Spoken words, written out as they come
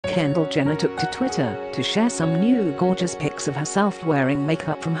Kendall Jenner took to Twitter to share some new gorgeous pics of herself wearing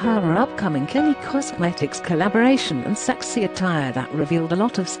makeup from her upcoming Kylie Cosmetics collaboration and sexy attire that revealed a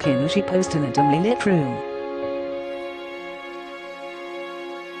lot of skin she posed in a dimly lit room.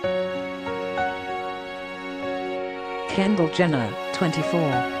 Kendall Jenner, 24,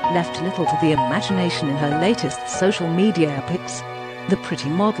 left little to the imagination in her latest social media pics. The pretty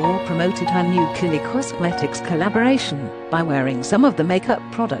model promoted her new Kylie Cosmetics collaboration by wearing some of the makeup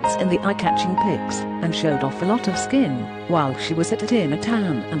products in the eye-catching pics and showed off a lot of skin while she was at it in a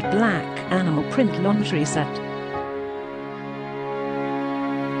tan and black animal print lingerie set.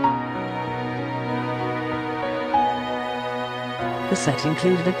 The set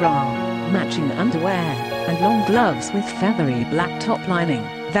included a bra, matching underwear, and long gloves with feathery black top lining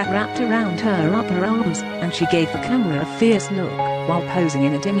that wrapped around her upper arms, and she gave the camera a fierce look while posing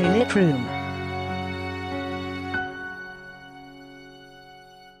in a dimly lit room.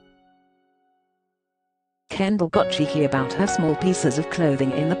 Kendall got cheeky about her small pieces of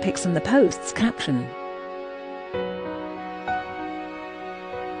clothing in the pics and the post's caption.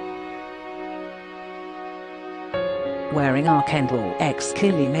 Wearing our Kendall x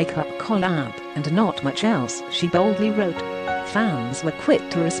Kylie makeup collab and not much else, she boldly wrote. Fans were quick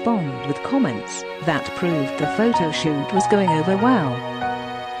to respond with comments that proved the photo shoot was going over well.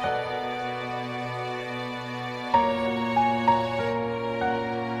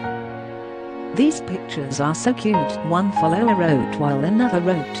 "These pictures are so cute," one follower wrote, while another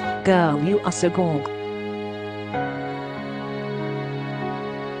wrote, "Girl, you are so gorg."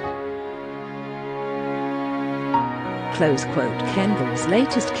 Close quote. Kendall's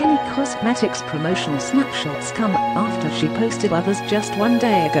latest Kylie Cosmetics promotional snapshots come after she posted others just one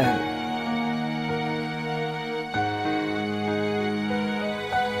day ago.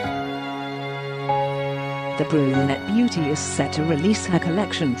 The brunette beauty is set to release her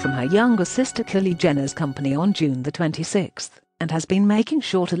collection from her younger sister Kylie Jenner's company on June the 26th, and has been making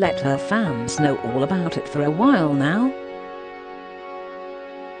sure to let her fans know all about it for a while now.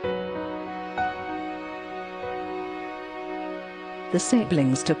 The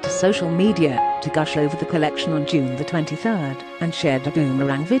siblings took to social media to gush over the collection on June the 23rd and shared a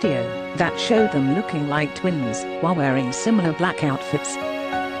boomerang video that showed them looking like twins while wearing similar black outfits.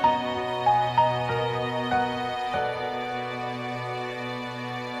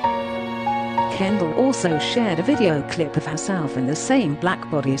 Kendall also shared a video clip of herself in the same black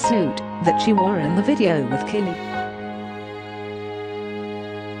bodysuit that she wore in the video with Kylie.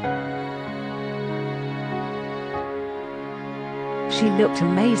 She looked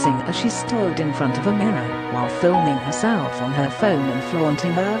amazing as she stood in front of a mirror while filming herself on her phone and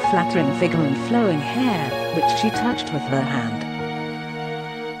flaunting her flattering figure and flowing hair, which she touched with her hand.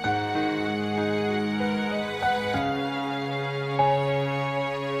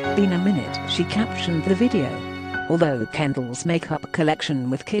 "Been a minute," she captioned the video. Although Kendall's makeup collection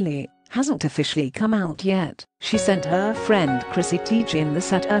with Kylie hasn't officially come out yet, she sent her friend Chrissy in the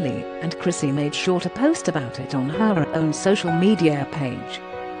set early, and Chrissy made sure to post about it on her own social media page.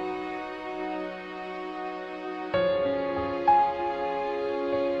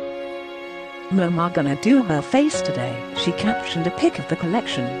 "Mama gonna do her face today," she captioned a pic of the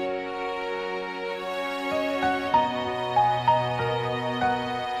collection.